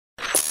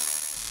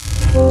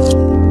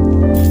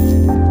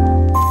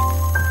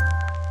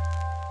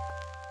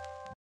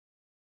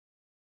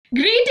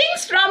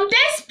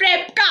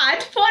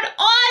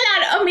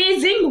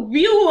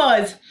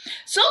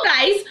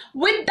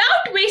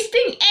without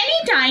wasting any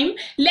time,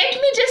 let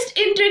me just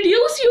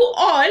introduce you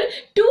all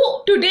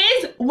to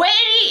today's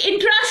very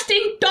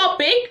interesting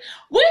topic,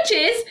 which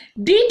is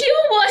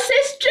DTU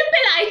versus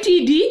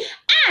IIITD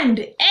and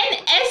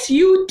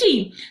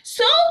NSUT.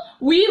 So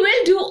we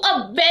will do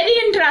a very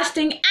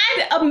interesting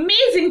and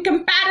amazing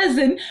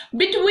comparison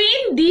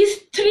between these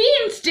three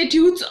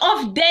institutes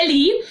of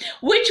Delhi,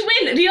 which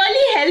will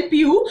really help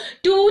you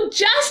to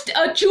just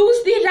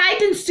choose the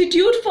right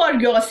institute for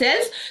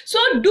yourselves. So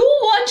do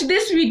watch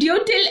this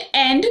video till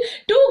end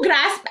to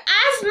grasp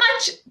as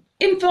much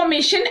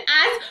information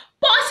as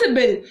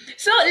possible.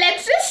 So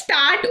let's just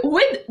start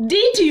with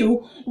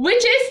DTU,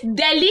 which is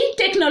Delhi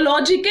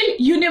Technological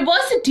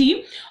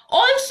University,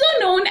 also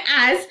known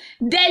as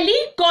Delhi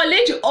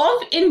College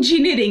of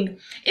Engineering.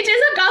 It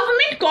is a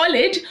government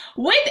college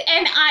with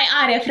an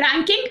IRF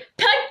ranking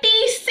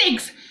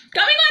 36.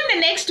 Coming on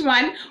the next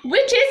one,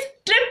 which is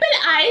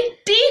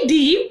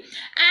IIITD,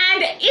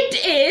 and it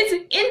is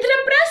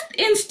Indraprasth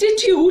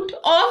Institute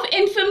of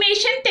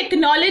Information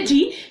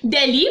Technology,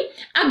 Delhi.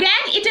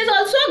 Again, it is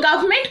also a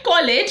government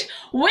college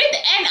with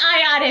an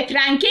IRF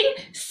ranking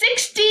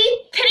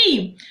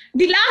 63.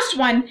 The last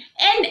one,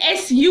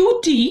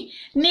 NSUT,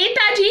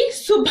 Netaji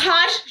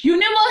Subhash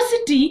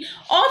University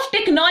of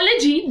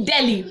Technology,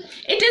 Delhi.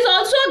 It is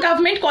also a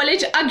government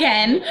college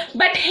again,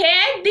 but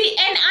here the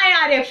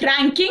NIRF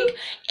ranking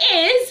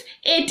is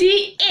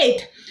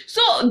 88.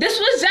 So this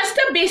was just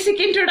a basic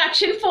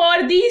introduction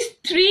for these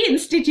three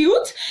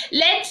institutes.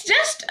 Let's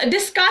just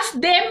discuss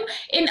them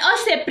in a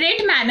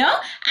separate manner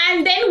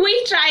and then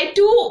we'll try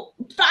to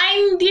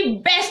find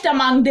the best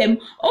among them.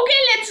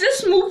 Okay, let's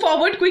just move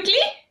forward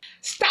quickly.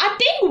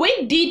 Starting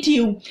with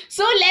DTU.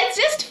 So let's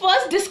just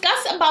first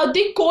discuss about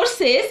the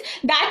courses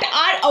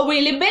that are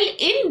available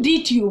in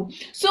DTU.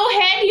 So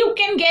here you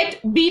can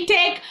get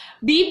B.Tech,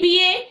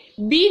 BBA,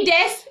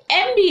 BDes,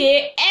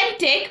 MBA,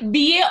 MTech,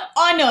 BA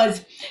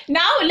Honors.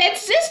 Now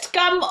let's just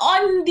come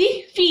on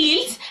the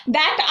fields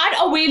that are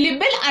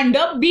available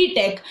under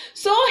B.Tech.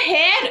 So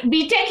here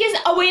B.Tech is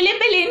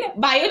available in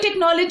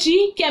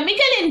biotechnology,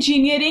 chemical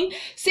engineering,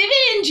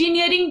 civil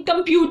engineering,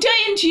 computer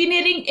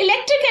engineering,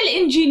 electrical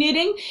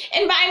engineering,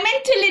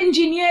 environmental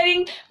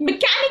engineering,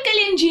 mechanical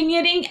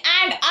engineering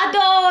and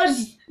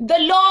others. The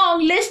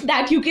long list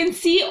that you can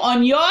see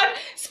on your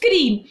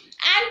screen.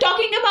 And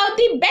talking about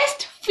the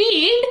best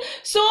field,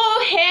 so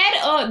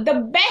here the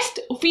best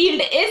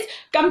field is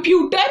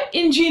computer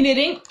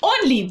engineering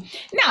only.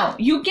 Now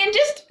you can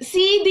just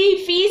see the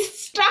fees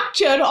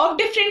structure of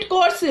different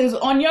courses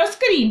on your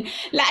screen.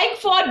 Like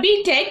for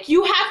B.Tech,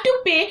 you have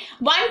to pay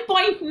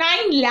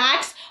 1.9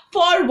 lakhs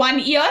for 1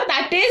 year,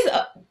 that is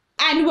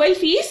annual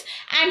fees,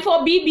 and for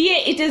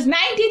BBA it is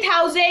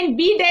 90,000,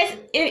 BDes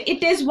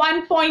it is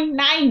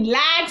 1.9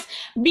 lakhs,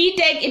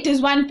 BTech it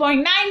is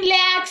 1.9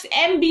 lakhs,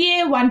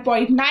 MBA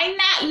 1.9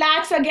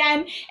 lakhs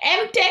again,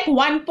 MTech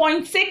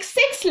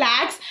 1.66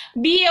 lakhs,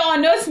 BA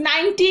Honors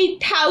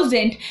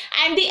 90,000,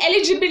 and the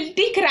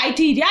eligibility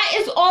criteria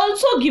is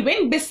also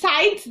given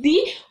besides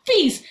the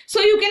fees.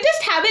 So you can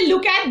just have a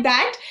look at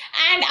that,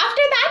 and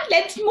after that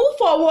let's move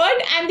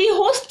forward, and the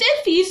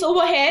hostel fees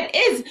over here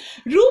is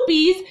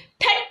rupees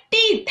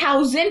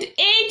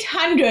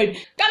 30,800. Coming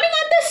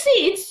on the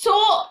seats, so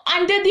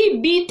under the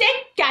B.Tech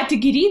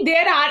category,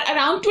 there are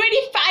around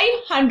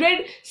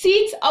 2,500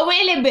 seats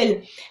available.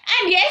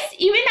 And yes,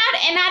 even our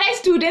NRI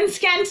students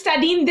can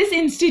study in this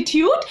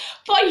institute.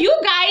 For you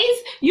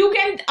guys, you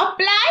can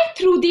apply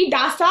through the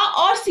DASA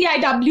or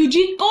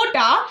CIWG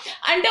quota,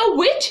 under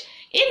which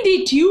in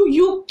DTU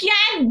you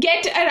can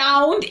get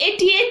around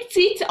 88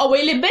 seats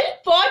available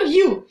for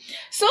you.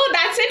 So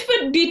that's it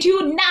for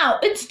DTU. Now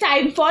it's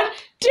time for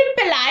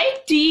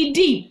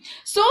IIITD.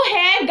 So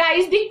here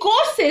guys, the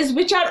courses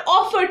which are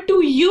offered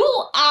to you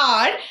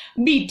are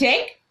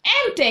B.Tech,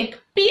 MTech,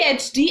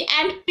 PhD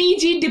and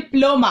PG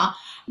diploma.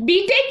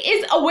 B.Tech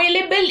is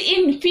available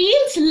in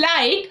fields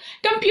like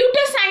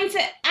computer science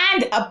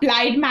and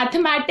applied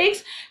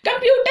mathematics,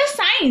 computer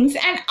science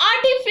and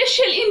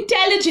artificial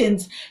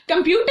intelligence,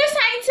 computer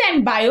science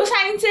and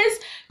biosciences,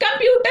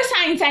 computer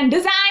science and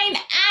design,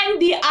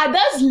 and the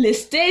others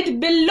listed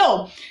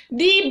below.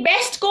 The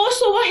best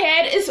course over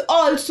here is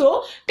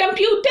also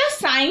computer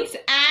science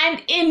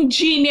and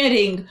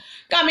engineering.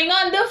 Coming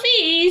on the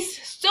fees,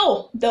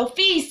 so the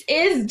fees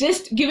is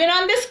just given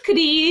on the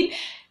screen.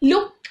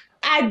 Look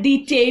at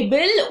the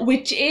table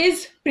which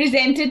is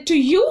presented to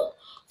you.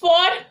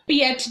 For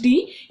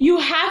PhD, you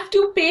have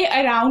to pay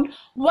around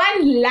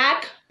 1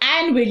 lakh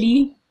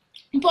annually.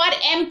 For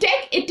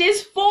MTech, it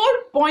is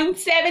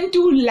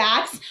 4.72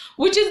 lakhs,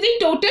 which is the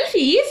total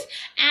fees.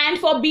 And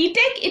for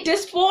B.Tech, it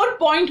is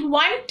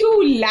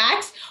 4.12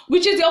 lakhs,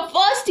 which is your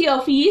first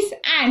year fees.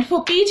 And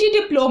for PG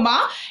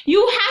diploma,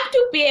 you have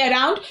to pay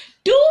around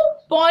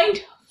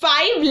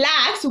 2.5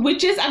 lakhs,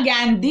 which is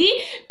again the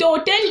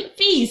total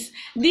fees.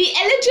 The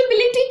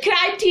eligibility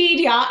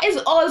criteria is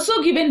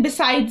also given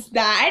besides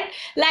that.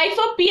 Like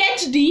for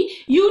PhD,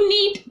 you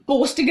need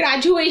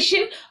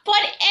post-graduation. For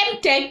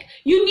MTech,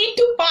 you need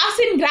to pass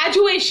in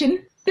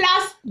graduation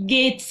plus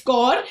GATE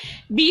score.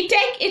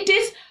 B.Tech, it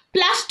is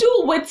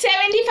 +2 with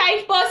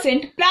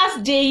 75% plus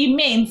JEE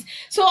mains.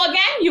 So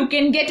again, you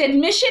can get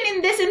admission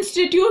in this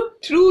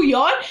institute through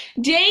your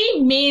JEE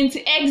mains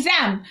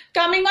exam.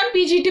 Coming on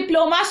PG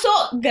diploma, so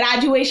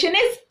graduation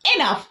is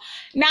enough.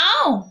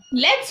 Now,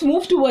 let's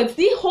move towards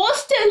the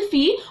hostel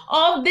fee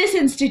of this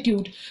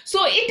institute.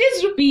 So it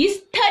is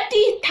rupees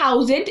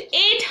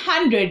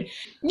 30,800.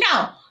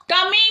 Now,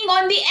 coming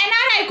on the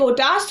NRI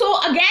quota, so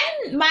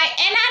again, my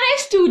NRI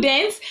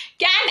students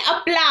can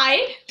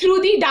apply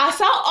through the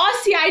DASA or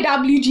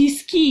CIWG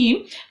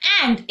scheme,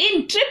 and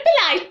in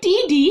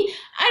IIITD,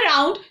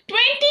 around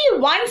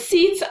 21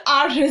 seats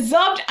are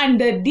reserved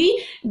under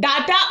the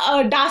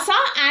DASA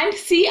and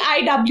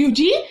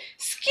CIWG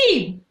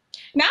scheme.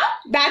 Now,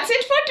 that's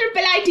it for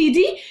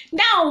IIITD.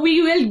 Now,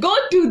 we will go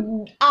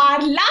to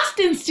our last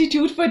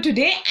institute for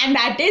today, and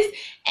that is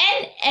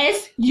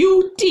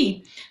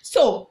NSUT.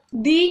 So,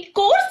 the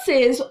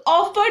courses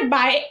offered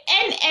by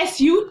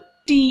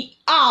NSUT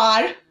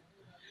are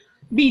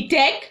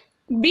B.Tech,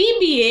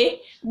 BBA,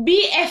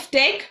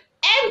 B.Tech,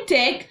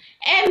 M.Tech,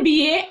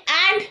 MBA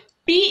and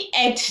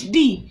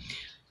PhD.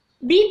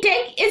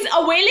 B.Tech is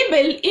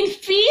available in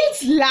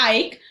fields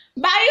like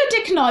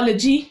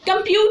biotechnology,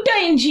 computer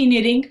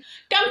engineering,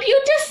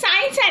 computer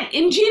science and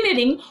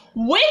engineering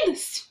with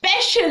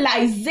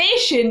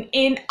specialization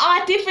in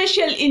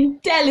artificial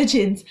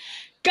intelligence,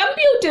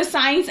 computer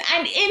science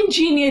and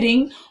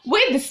engineering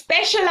with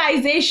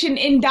specialization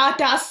in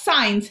data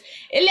science,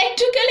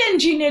 electrical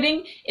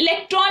engineering,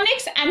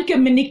 electronics and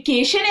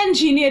communication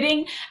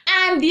engineering,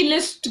 and the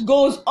list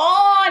goes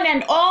on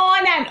and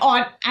on and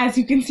on, as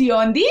you can see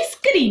on the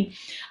screen.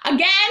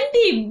 Again,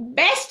 the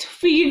best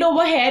field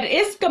over here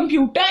is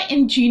computer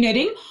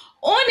engineering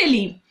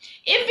only.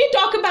 If we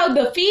talk about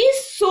the fees,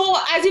 so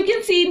as you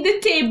can see in the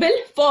table,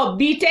 for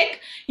B.Tech,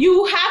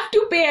 you have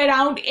to pay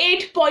around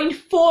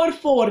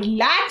 8.44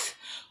 lakhs.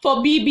 For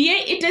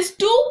BBA, it is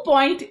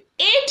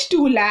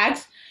 2.82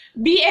 lakhs.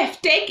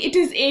 B.Tech, it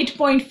is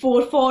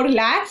 8.44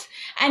 lakhs.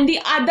 And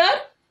the other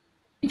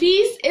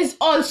fees is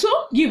also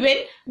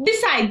given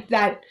besides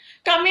that.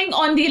 Coming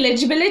on the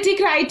eligibility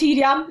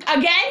criteria,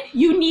 again,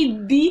 you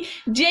need the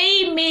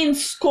JEE main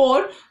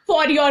score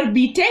for your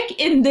B.Tech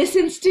in this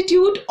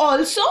institute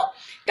also.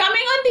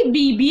 Coming on the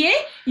BBA,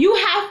 you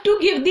have to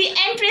give the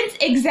entrance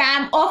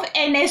exam of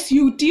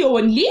NSUT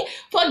only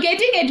for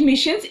getting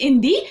admissions in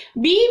the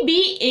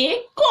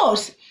BBA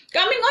course.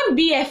 Coming on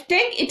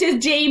B.Tech, it is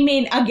JEE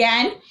main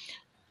again.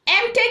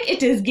 M.Tech,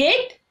 it is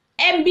GATE.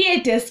 MBA,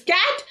 it is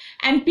CAT.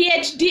 And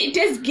PhD, it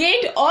is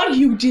GATE or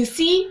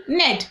UGC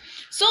NET.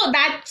 So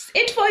that's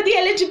it for the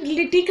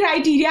eligibility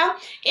criteria.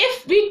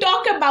 If we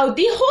talk about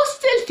the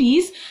hostel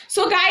fees,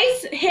 so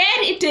guys, here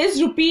it is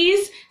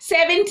rupees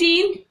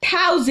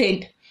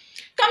 17,000.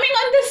 Coming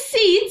on the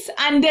seats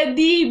under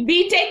the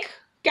B.Tech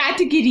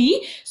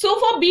category, so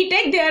for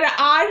B.Tech there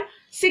are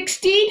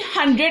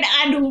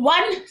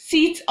 1,601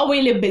 seats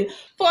available.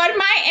 For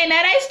my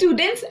NRI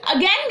students,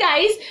 again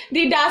guys,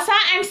 the DASA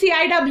and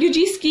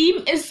CIWG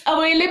scheme is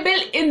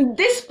available in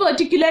this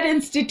particular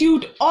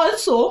institute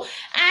also,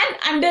 and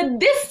under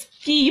this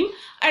scheme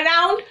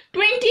around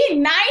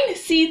 29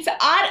 seats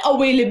are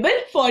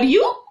available for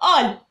you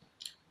all.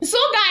 So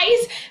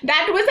guys,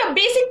 that was a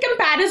basic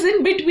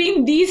comparison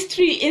between these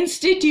three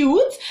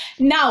institutes.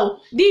 Now,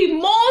 the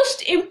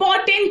most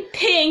important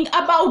thing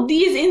about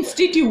these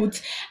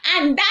institutes,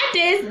 and that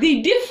is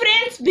the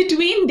difference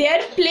between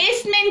their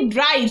placement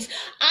drives.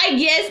 I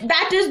guess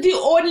that is the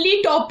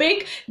only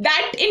topic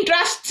that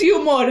interests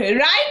you more,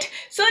 right?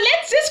 So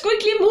let's just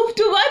quickly move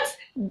towards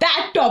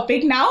that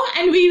topic now,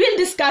 and we will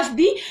discuss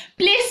the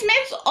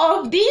placements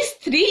of these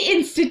three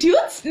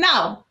institutes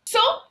now. So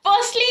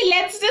firstly,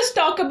 let's just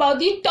talk about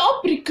the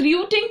top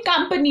recruiting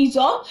companies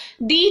of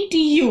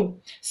DTU.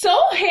 So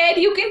here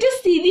you can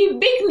just see the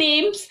big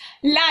names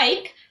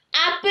like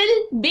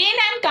Apple, Bain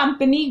 &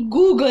 Company,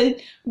 Google,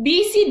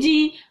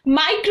 BCG,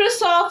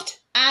 Microsoft,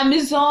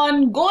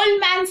 Amazon,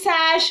 Goldman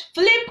Sachs,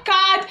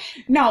 FlipKart.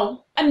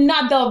 Now,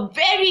 another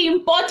very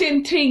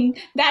important thing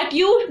that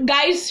you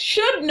guys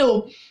should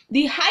know,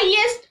 the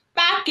highest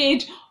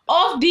package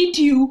of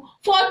DTU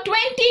for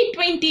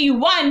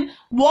 2021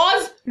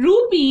 was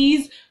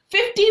rupees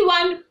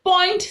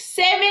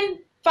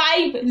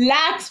 51.75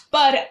 lakhs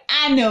per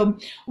annum,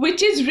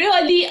 which is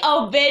really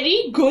a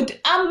very good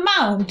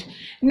amount.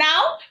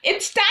 Now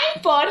it's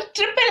time for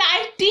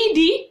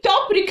IIITD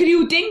top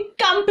recruiting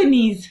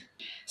companies.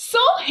 So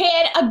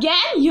here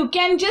again you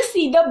can just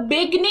see the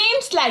big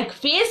names like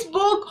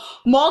Facebook,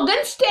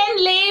 Morgan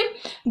Stanley,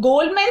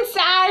 Goldman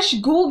Sachs,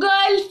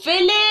 Google,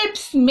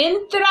 Philips,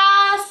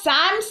 Myntra,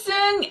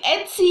 Samsung,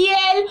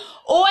 HCL,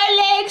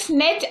 OLX,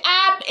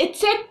 NetApp,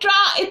 etc.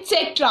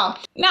 etc.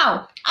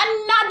 Now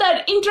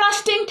another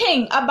interesting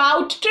thing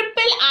about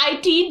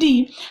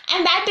IIITD,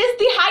 and that is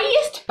the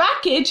highest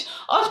package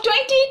of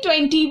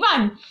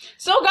 2021.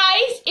 So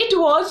guys, it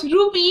was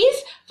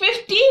rupees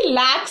 50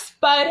 lakhs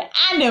per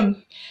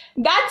annum.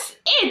 That's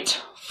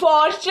it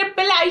for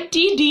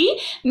IIITD.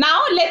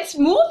 Now let's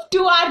move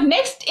to our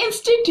next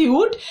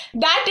institute,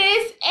 that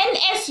is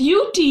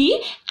NSUT,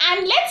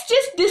 and let's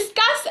just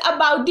discuss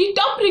about the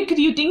top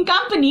recruiting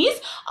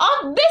companies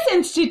of this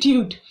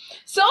institute.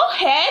 So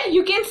here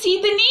you can see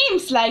the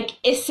names like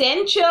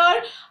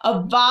Accenture,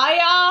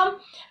 Avaya,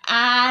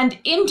 and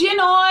Indian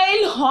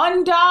Oil,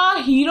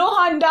 Honda, Hero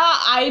Honda,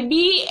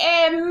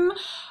 IBM,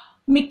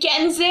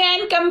 McKinsey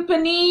and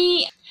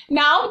Company.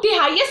 Now the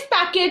highest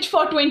package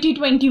for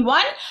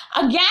 2021,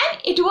 again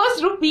it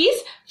was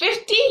rupees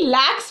 50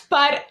 lakhs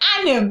per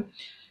annum.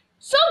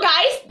 So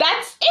guys,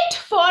 that's it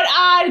for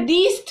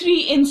these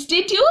three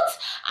institutes.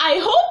 I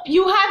hope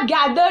you have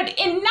gathered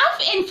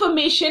enough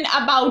information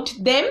about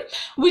them,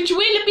 which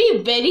will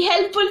be very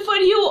helpful for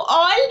you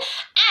all.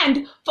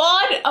 And for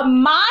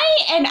my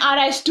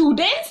NRI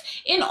students,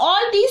 in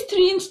all these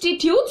three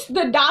institutes,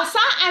 the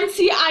DASA and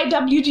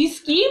CIWG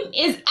scheme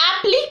is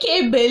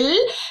applicable.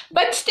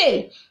 But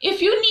still,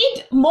 if you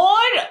need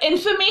more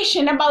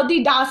information about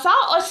the DASA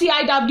or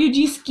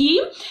CIWG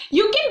scheme,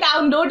 you can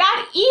download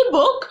our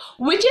ebook,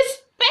 which is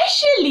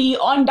especially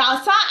on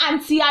DASA and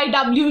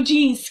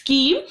CIWG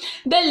scheme.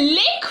 The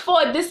link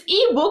for this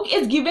ebook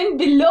is given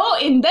below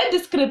in the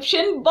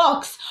description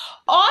box.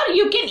 Or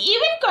you can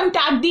even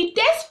contact the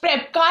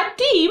TestprepKart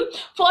team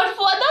for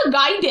further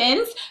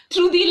guidance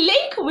through the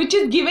link which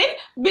is given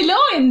below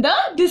in the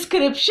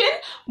description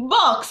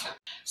box.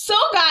 So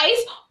guys,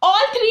 all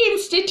three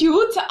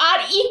institutes are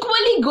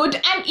equally good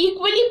and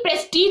equally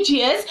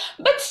prestigious,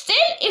 but still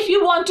if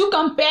you want to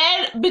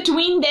compare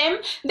between them,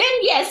 then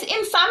yes,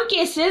 in some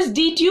cases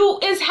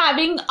DTU is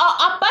having an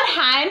upper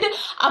hand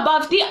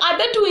above the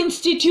other two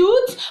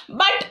institutes,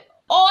 but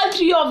all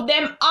three of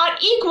them are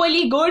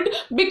equally good,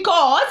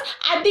 because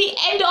at the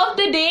end of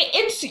the day,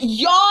 it's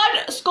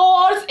your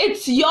scores,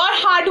 it's your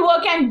hard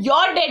work and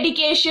your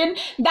dedication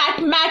that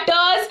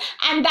matters,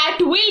 and that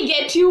will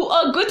get you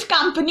a good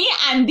company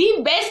and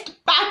the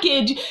best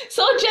package.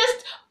 So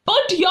just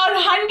put your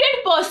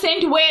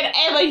 100%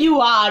 wherever you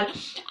are.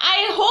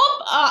 I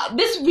hope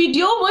this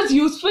video was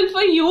useful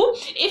for you.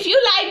 If you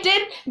liked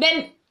it,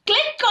 then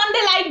click on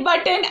the like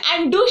button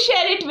and do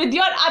share it with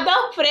your other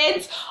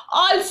friends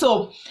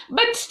also.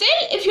 But still,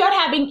 if you are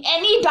having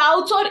any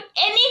doubts or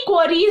any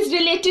queries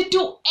related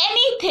to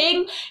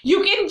anything,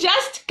 you can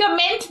just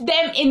comment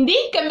them in the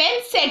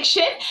comment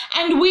section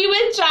and we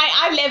will try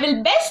our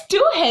level best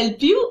to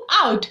help you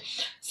out.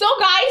 So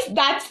guys,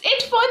 that's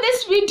it for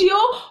this video.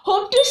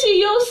 Hope to see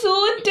you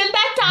soon. Till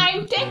that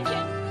time, take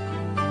care.